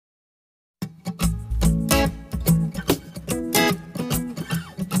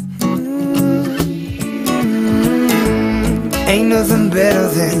nothing better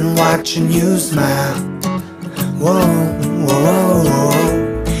than watching you smile. Whoa, whoa,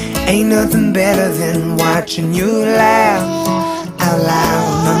 whoa. Ain't nothing better than watching you laugh out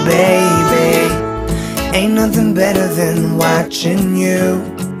loud, my baby. Ain't nothing better than watching you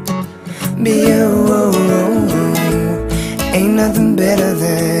be you. Ain't nothing better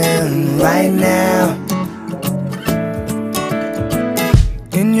than right now.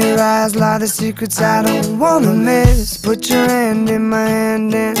 In your eyes lie the secrets I don't wanna miss. Put your hand in my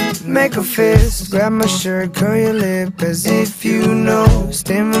hand and make a fist. Grab my shirt, curl your lip as if you know.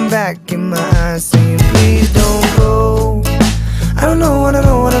 Staring back in my eyes saying please don't go. I don't know what I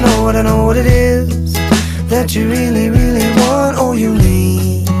know, what I know, what I know what it is that you really, really want or you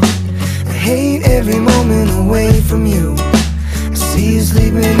need. I hate every moment away from you. I see you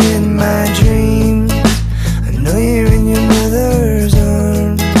sleeping in my dreams. I know you're in your mother's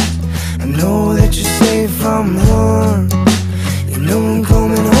arms. I know that you're safe from harm. You know I'm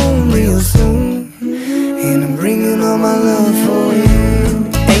coming home real soon, and I'm bringing all my love for you.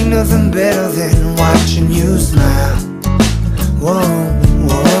 Ain't nothing better than watching you smile. Whoa,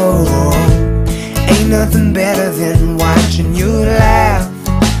 whoa, whoa. Ain't nothing better than watching you laugh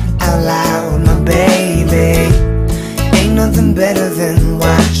out loud, my baby. Ain't nothing better than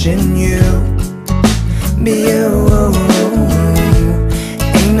watching you be you.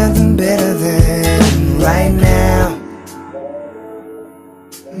 Ain't nothing better than right now.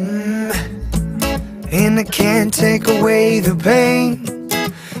 And I can't take away the pain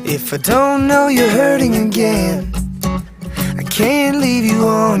if I don't know you're hurting again. I can't leave you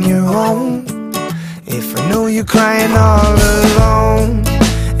on your own if I know you're crying all alone.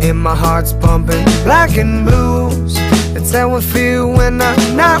 And my heart's pumping black and blues. That's how I feel when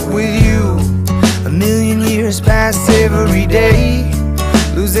I'm not with you. A million years pass every day,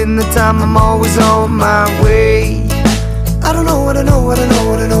 losing the time, I'm always on my way. I don't know what I know, what I know,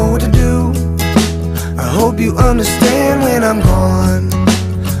 what I know what to do. I hope you understand when I'm gone.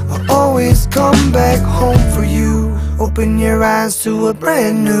 I'll always come back home for you. Open your eyes to a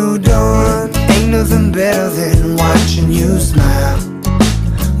brand new dawn. Ain't nothing better than watching you smile.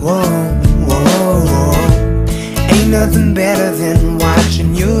 Whoa, whoa, whoa. Ain't nothing better than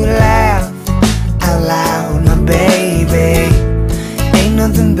watching you laugh out loud, my baby. Ain't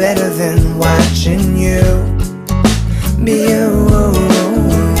nothing better than watching you be you.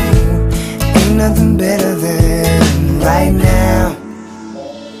 Ain't nothing better than right now.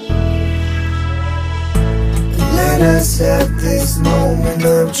 Let us have this moment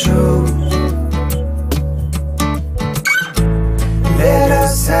of truth. Let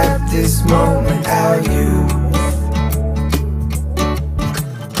us have this moment, our youth.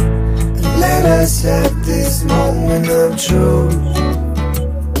 Let us have this moment of truth.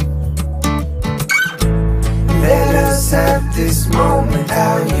 Let us have this moment,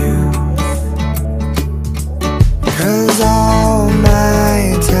 our youth. 'Cause all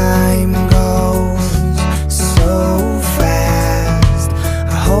my time goes so fast.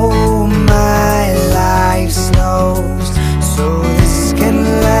 I hope my life slows so this can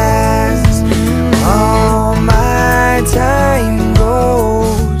last. All my time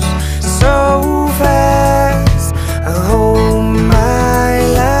goes so fast. I hope my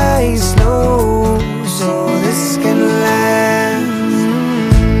life slows so this can last.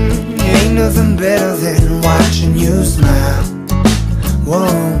 Ain't nothing better than watching you smile. Whoa,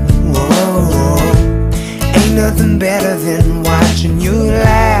 whoa, whoa. Ain't nothing better than watching you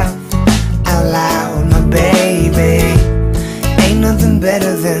laugh out loud, my baby. Ain't nothing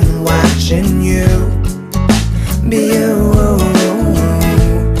better than watching you be you.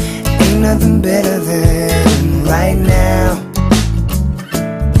 Ain't nothing better than right now.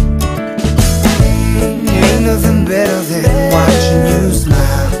 Ain't nothing better than watching you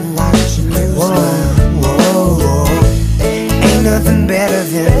smile. Whoa, whoa, whoa. Ain't nothing better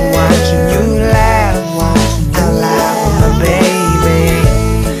than watching you laugh